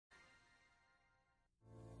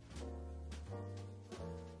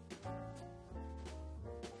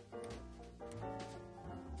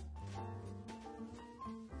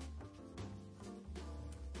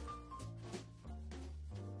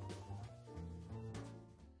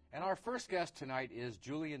And our first guest tonight is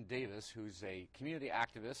Julian Davis, who's a community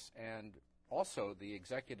activist and also the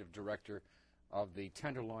executive director of the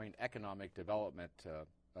Tenderloin Economic Development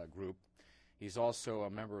Group. He's also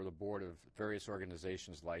a member of the board of various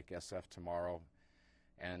organizations like SF Tomorrow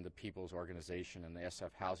and the People's Organization and the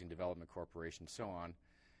SF Housing Development Corporation, so on.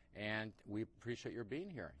 And we appreciate your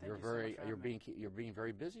being here. Thank you so much for having me. You're being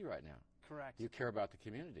very busy right now. Correct. You care about the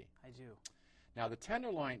community. I do. Now, the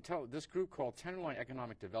Tenderloin, this group called Tenderloin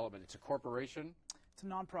Economic Development, it's a corporation? It's a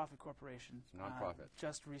nonprofit corporation. It's a nonprofit.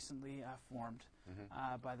 Just recently formed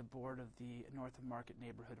by the board of the North of Market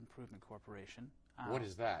Neighborhood Improvement Corporation. What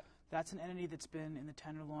is that? That's an entity that's been in the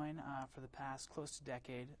Tenderloin for the past close to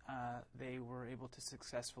decade. They were able to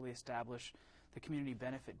successfully establish the Community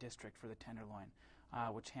Benefit District for the Tenderloin,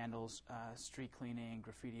 which handles street cleaning,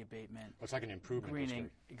 graffiti abatement. It's like an improvement greening,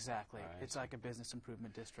 district. Exactly. It's like a business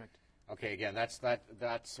improvement district. Okay, again, that's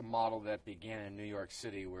a model that began in New York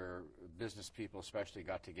City where business people especially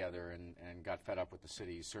got together and got fed up with the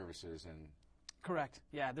city's services. And correct.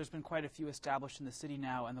 Yeah, there's been quite a few established in the city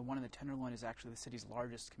now, and the one in the Tenderloin is actually the city's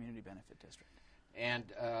largest community benefit district. And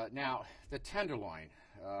now, the Tenderloin,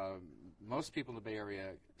 most people in the Bay Area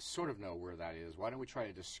sort of know where that is. Why don't we try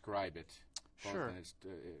to describe it? Sure. Both in its,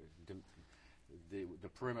 the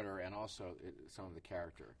perimeter and also some of the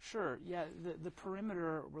character. Sure. Yeah, the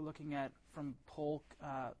perimeter we're looking at from Polk,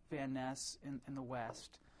 Van Ness in the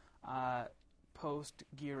west, Post,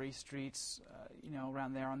 Geary streets,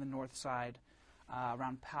 around there on the north side,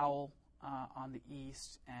 around Powell on the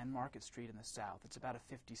east, and Market Street in the south. It's about a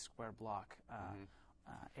 50 square block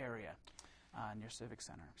area near Civic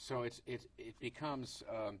Center. So it becomes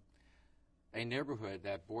a neighborhood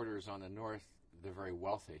that borders on the north the very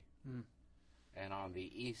wealthy. And on the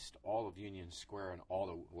east, all of Union Square and all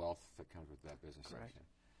the wealth that comes with that business section.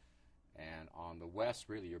 And on the west,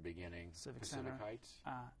 really, you're beginning Civic Pacific Center. Heights,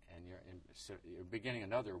 and you're beginning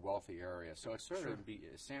another wealthy area. So it's sort of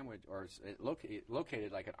sandwiched, or it's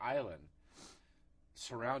located like an island,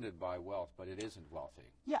 surrounded by wealth, but it isn't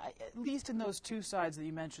wealthy. Yeah, at least in those two sides that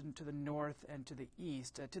you mentioned, to the north and to the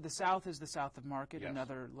east. To the south is the South of Market,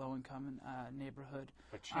 another low-income neighborhood,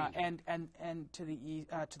 but and to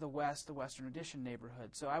the west, the Western Addition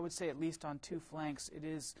neighborhood. So I would say at least on two flanks, it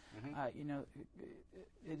is,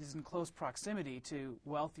 it is in close proximity to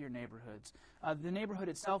wealthier neighborhoods. The neighborhood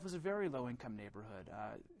itself is a very low-income neighborhood.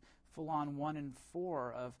 Full-on 1 in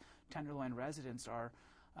 4 of Tenderloin residents are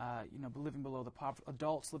living below the poverty,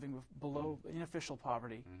 adults living below unofficial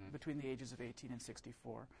poverty between the ages of 18 and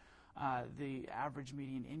 64. The average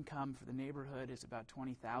median income for the neighborhood is about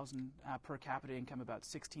 $20,000, per capita income about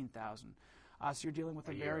 $16,000. So you're dealing with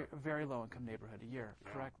a very low income neighborhood a year.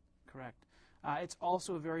 Yeah. Correct. It's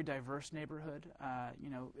also a very diverse neighborhood.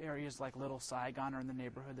 Areas like Little Saigon are in the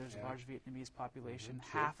neighborhood. There's a large Vietnamese population.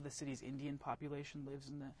 Half of the city's Indian population lives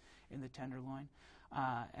in the Tenderloin.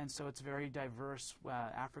 And so it's very diverse,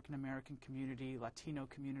 African-American community, Latino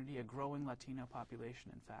community, a growing Latino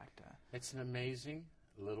population, in fact. It's an amazing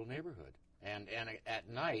little neighborhood. And at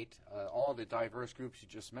night, all the diverse groups you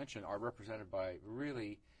just mentioned are represented by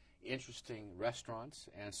really interesting restaurants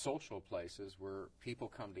and social places where people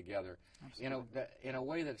come together in a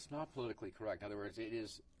way that's not politically correct. In other words, it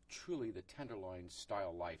is truly the Tenderloin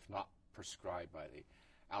style life, not prescribed by the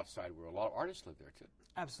outside world. A lot of artists live there, too.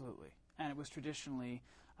 Absolutely. And it was traditionally,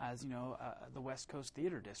 as you know, the West Coast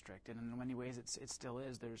Theater District, and in many ways it still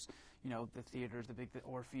is. There's, the theaters, the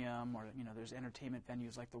Orpheum, or there's entertainment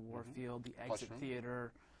venues like the Warfield, the Exit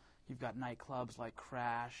Theater. You've got nightclubs like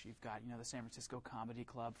Crash. You've got, the San Francisco Comedy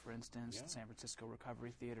Club, for instance, the San Francisco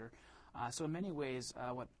Recovery Theater. So in many ways,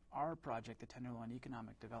 what our project, the Tenderloin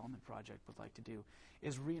Economic Development Project, would like to do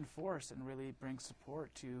is reinforce and really bring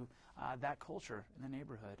support to that culture in the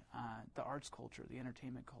neighborhood, the arts culture, the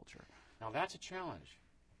entertainment culture. Now that's a challenge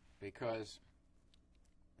because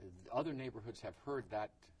other neighborhoods have heard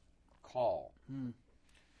that call,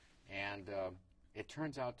 and it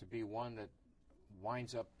turns out to be one that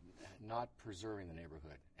winds up not preserving the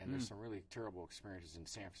neighborhood. And there's some really terrible experiences in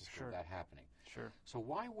San Francisco of that happening. Sure. So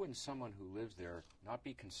why wouldn't someone who lives there not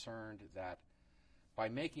be concerned that by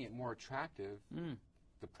making it more attractive,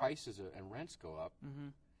 the prices and rents go up,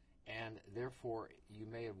 and therefore you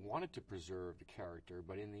may have wanted to preserve the character,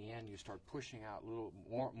 but in the end you start pushing out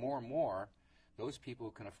more and more those people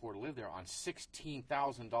who can afford to live there on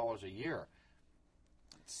 $16,000 a year.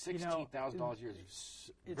 $16,000 a year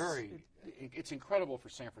is it's incredible for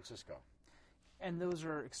San Francisco. And those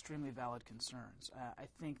are extremely valid concerns. I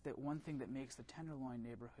think that one thing that makes the Tenderloin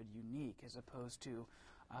neighborhood unique as opposed to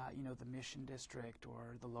the Mission District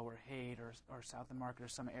or the Lower Haight or South of Market or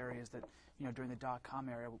some areas that, during the dot-com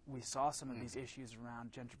era, we saw some of these issues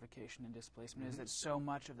around gentrification and displacement, is that so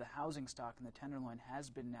much of the housing stock in the Tenderloin has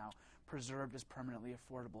been now preserved as permanently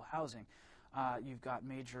affordable housing. You've got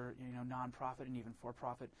major, nonprofit and even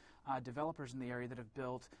for-profit developers in the area that have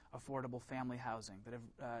built affordable family housing, that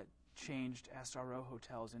have changed SRO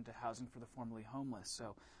hotels into housing for the formerly homeless.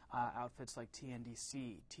 So outfits like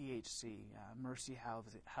TNDC, THC, Mercy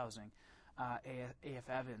Housing, AF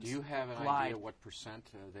Evans. Do you have an Glide. idea what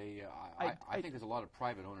percent I think there's a lot of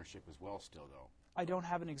private ownership as well still, though. I don't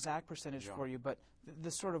have an exact percentage for you, but the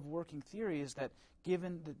sort of working theory is that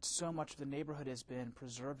given that so much of the neighborhood has been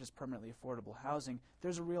preserved as permanently affordable housing,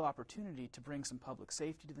 there's a real opportunity to bring some public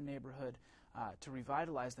safety to the neighborhood, to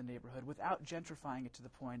revitalize the neighborhood without gentrifying it to the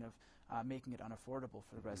point of making it unaffordable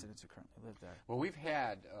for the residents who currently live there. Well, we've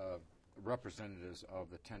had representatives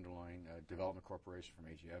of the Tenderloin Development Corporation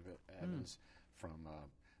from A.G. Evans, from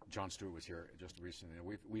John Stewart was here just recently.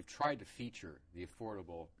 We've tried to feature the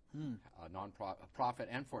affordable non-profit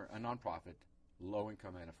and for a non-profit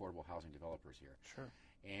low-income and affordable housing developers here. Sure.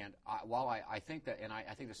 And while I think that, and I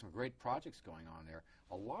think there's some great projects going on there,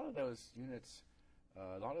 a lot of those units,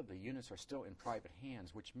 a lot of the units are still in private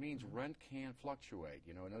hands, which means rent can fluctuate.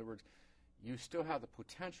 In other words, you still have the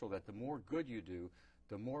potential that the more good you do,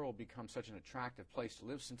 the more it will become such an attractive place to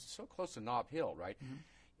live, since it's so close to Nob Hill, right?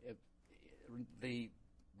 The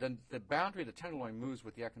boundary of the Tenderloin moves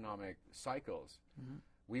with the economic cycles.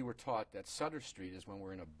 We were taught that Sutter Street is when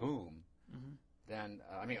we're in a boom. Then,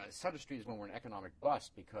 Sutter Street is when we're in an economic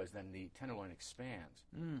bust, because then the Tenderloin expands.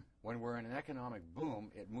 When we're in an economic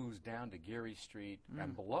boom, it moves down to Geary Street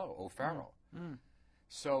and below, O'Farrell.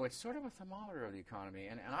 So it's sort of a thermometer of the economy,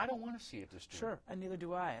 and I don't want to see it destroyed. Sure, and neither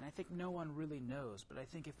do I. And I think no one really knows, but I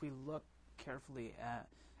think if we look carefully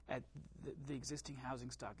at the existing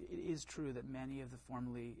housing stock, it is true that many of the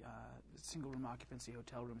formerly single-room occupancy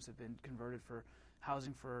hotel rooms have been converted for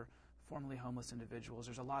housing for formerly homeless individuals.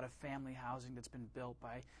 There's a lot of family housing that's been built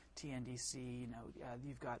by TNDC.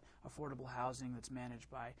 You've got affordable housing that's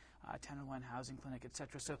managed by Tenderloin Housing Clinic,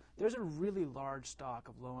 etc. So there's a really large stock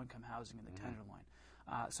of low-income housing in the Tenderloin.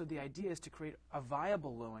 So the idea is to create a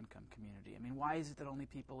viable low-income community. Why is it that only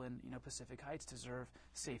people in Pacific Heights deserve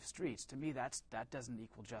safe streets? To me, that doesn't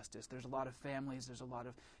equal justice. There's a lot of families, there's a lot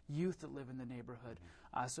of youth that live in the neighborhood.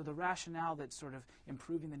 So the rationale that sort of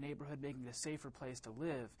improving the neighborhood, making it a safer place to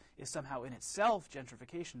live, is somehow in itself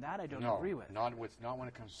gentrification. That I don't agree with. Not when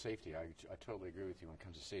it comes to safety. I totally agree with you when it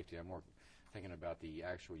comes to safety. I'm more thinking about the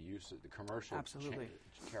actual use of the commercial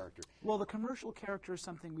character. Well, the commercial character is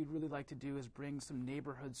something we'd really like to do, is bring some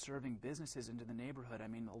neighborhood-serving businesses into the neighborhood.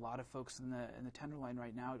 A lot of folks in the Tenderloin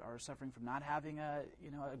right now are suffering from not having a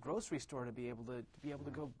grocery store to be able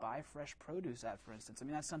to go buy fresh produce at, for instance.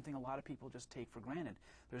 That's something a lot of people just take for granted.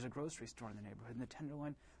 There's a grocery store in the neighborhood. In the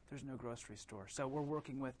Tenderloin, there's no grocery store. So we're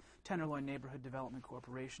working with Tenderloin Neighborhood Development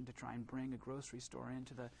Corporation to try and bring a grocery store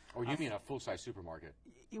into the... Oh, you mean a full-size supermarket?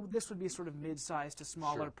 This would be sort of mid-sized to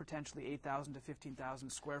smaller, potentially 8,000 to 15,000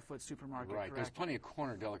 square foot supermarket. Right. There's plenty of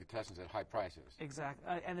corner delicatessens at high prices. Exactly.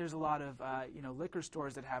 And there's a lot of liquor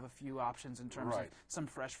stores that have a few options in terms of some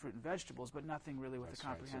fresh fruit and vegetables, but nothing really with a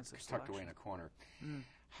comprehensive selection. Tucked away in a corner.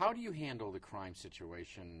 How do you handle the crime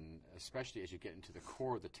situation, especially as you get into the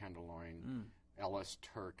core of the Tenderloin, Ellis,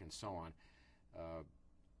 Turk, and so on?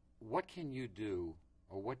 What can you do,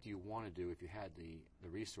 or what do you want to do if you had the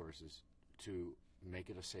resources to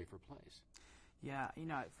make it a safer place? Yeah,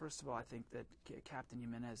 first of all, I think that Captain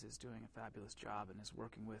Jimenez is doing a fabulous job and is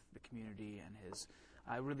working with the community, and his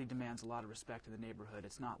really demands a lot of respect in the neighborhood.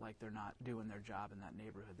 It's not like they're not doing their job in that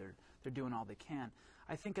neighborhood. They're doing all they can.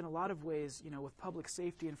 I think in a lot of ways, with public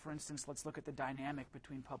safety, and for instance, let's look at the dynamic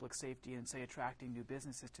between public safety and, say, attracting new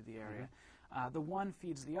businesses to the area. The one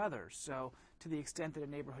feeds the other. So to the extent that a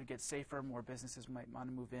neighborhood gets safer, more businesses might want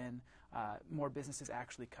to move in. More businesses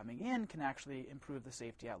actually coming in can actually improve the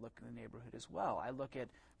safety outlook in the neighborhood as well. I look at,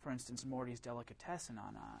 for instance, Morty's Delicatessen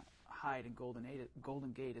on Hyde and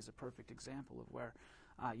Golden Gate is a perfect example of where,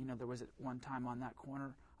 there was at one time on that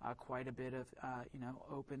corner quite a bit of,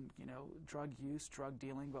 open, drug use, drug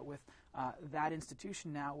dealing, but with that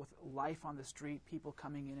institution now, with life on the street, people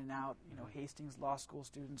coming in and out, Hastings Law School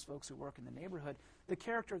students, folks who work in the neighborhood, the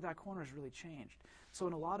character of that corner has really changed. So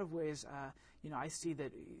in a lot of ways, I see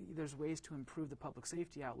that there's ways to improve the public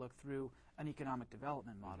safety outlook through an economic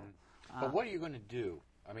development model. But what are you going to do?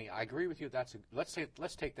 I agree with you. Let's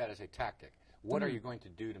take that as a tactic. What are you going to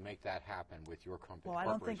do to make that happen with your company? Well, I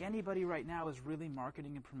don't think anybody right now is really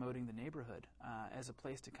marketing and promoting the neighborhood as a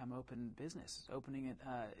place to come open business. Opening it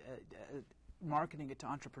marketing it to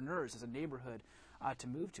entrepreneurs as a neighborhood to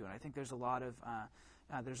move to. And I think there's a lot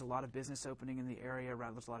of business opening in the area.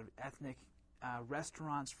 There's a lot of ethnic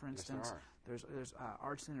restaurants, for instance. Yes, there's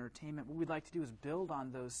arts and entertainment. What we'd like to do is build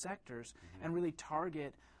on those sectors and really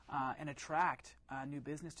target and attract new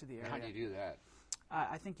business to the area. How do you do that?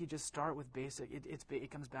 I think you just start with basic.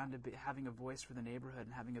 It comes down to having a voice for the neighborhood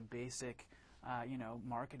and having a basic,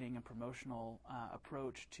 marketing and promotional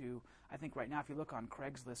approach to. I think right now, if you look on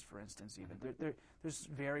Craigslist, for instance, even there's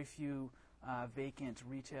very few vacant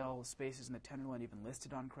retail spaces in the Tenderloin even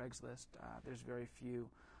listed on Craigslist. There's very few,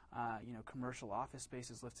 commercial office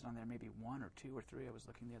spaces listed on there. Maybe 1 or 2 or 3. I was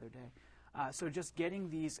looking the other day. So just getting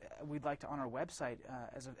these, we'd like to, on our website,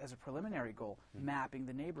 as a preliminary goal, mapping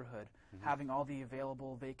the neighborhood, having all the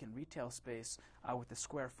available vacant retail space with the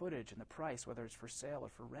square footage and the price, whether it's for sale or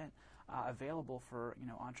for rent, available for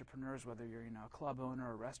entrepreneurs, whether you're a club owner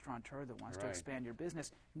or a restaurateur that wants to expand your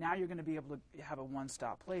business. Now you're going to be able to have a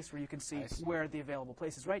one-stop place where you can see where the available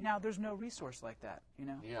place is. Right now, there's no resource like that.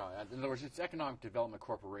 Yeah, in other words, it's economic development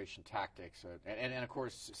corporation tactics, and of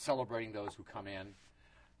course celebrating those who come in.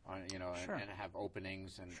 And have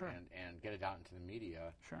openings and get it out into the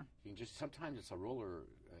media. Sure. You can just sometimes it's a roller.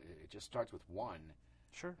 It just starts with one.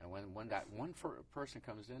 Sure. And when that one person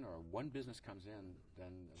comes in or one business comes in,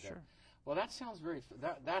 then well, that sounds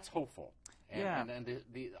that's hopeful. And,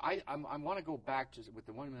 I want to go back to with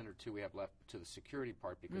the 1 minute or 2 we have left to the security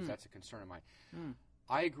part because that's a concern of mine.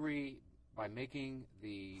 I agree by making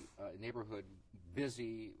the neighborhood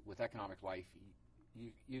busy with economic life.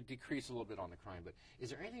 You decrease a little bit on the crime, but is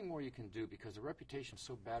there anything more you can do because the reputation is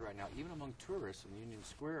so bad right now, even among tourists in the Union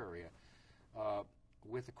Square area,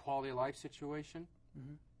 with the quality of life situation?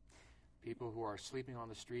 People who are sleeping on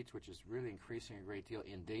the streets, which is really increasing a great deal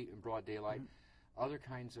in broad daylight, other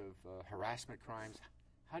kinds of harassment crimes.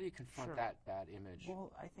 How do you confront that bad image?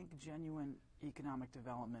 Well, I think genuine economic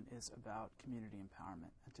development is about community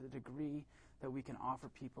empowerment. And to the degree that we can offer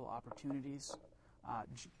people opportunities,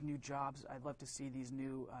 new jobs. I'd love to see these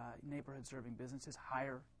new neighborhood-serving businesses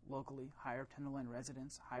hire locally, hire Tenderloin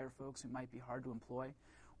residents, hire folks who might be hard to employ,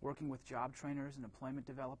 working with job trainers and employment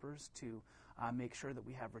developers to make sure that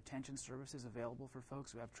we have retention services available for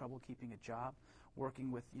folks who have trouble keeping a job,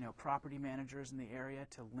 working with property managers in the area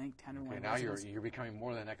to link Tenderloin residents. Now you're becoming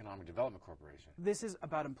more than an economic development corporation. This is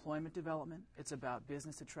about employment development. It's about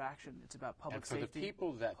business attraction. It's about public safety. And for the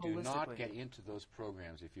people that do not get into those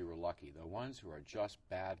programs, if you were lucky, the ones who are just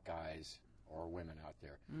bad guys or women out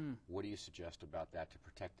there, what do you suggest about that to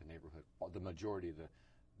protect the neighborhood, the majority of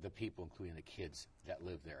the people, including the kids that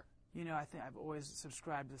live there? I think I've always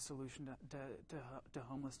subscribed to the solution to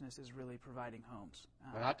homelessness is really providing homes.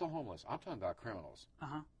 But not the homeless. I'm talking about criminals.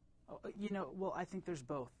 Well, I think there's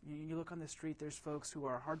both. You look on the street, there's folks who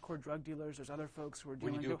are hardcore drug dealers. There's other folks who are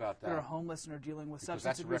that are homeless and are dealing with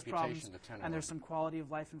substance abuse problems. And there's some quality of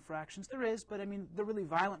life infractions. There is, but I mean, the really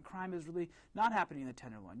violent crime is really not happening in the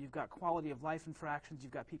Tenderloin. You've got quality of life infractions.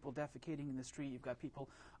 You've got people defecating in the street. You've got people,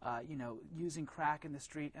 using crack in the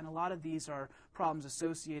street. And a lot of these are problems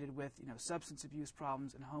associated with, substance abuse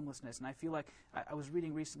problems and homelessness. And I feel like I was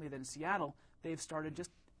reading recently that in Seattle, they've started just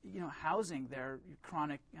housing their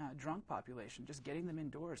chronic drunk population, just getting them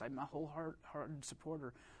indoors. I'm a wholehearted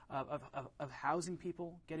supporter of housing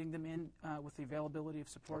people, getting them in with the availability of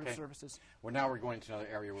supportive services. Well, now we're going to another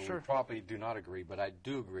area where we probably do not agree, but I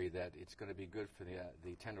do agree that it's going to be good for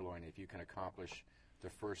the Tenderloin if you can accomplish the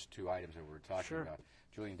first 2 items that we were talking about.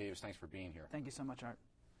 Julian Davis, thanks for being here. Thank you so much, Art.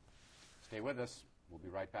 Stay with us. We'll be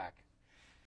right back.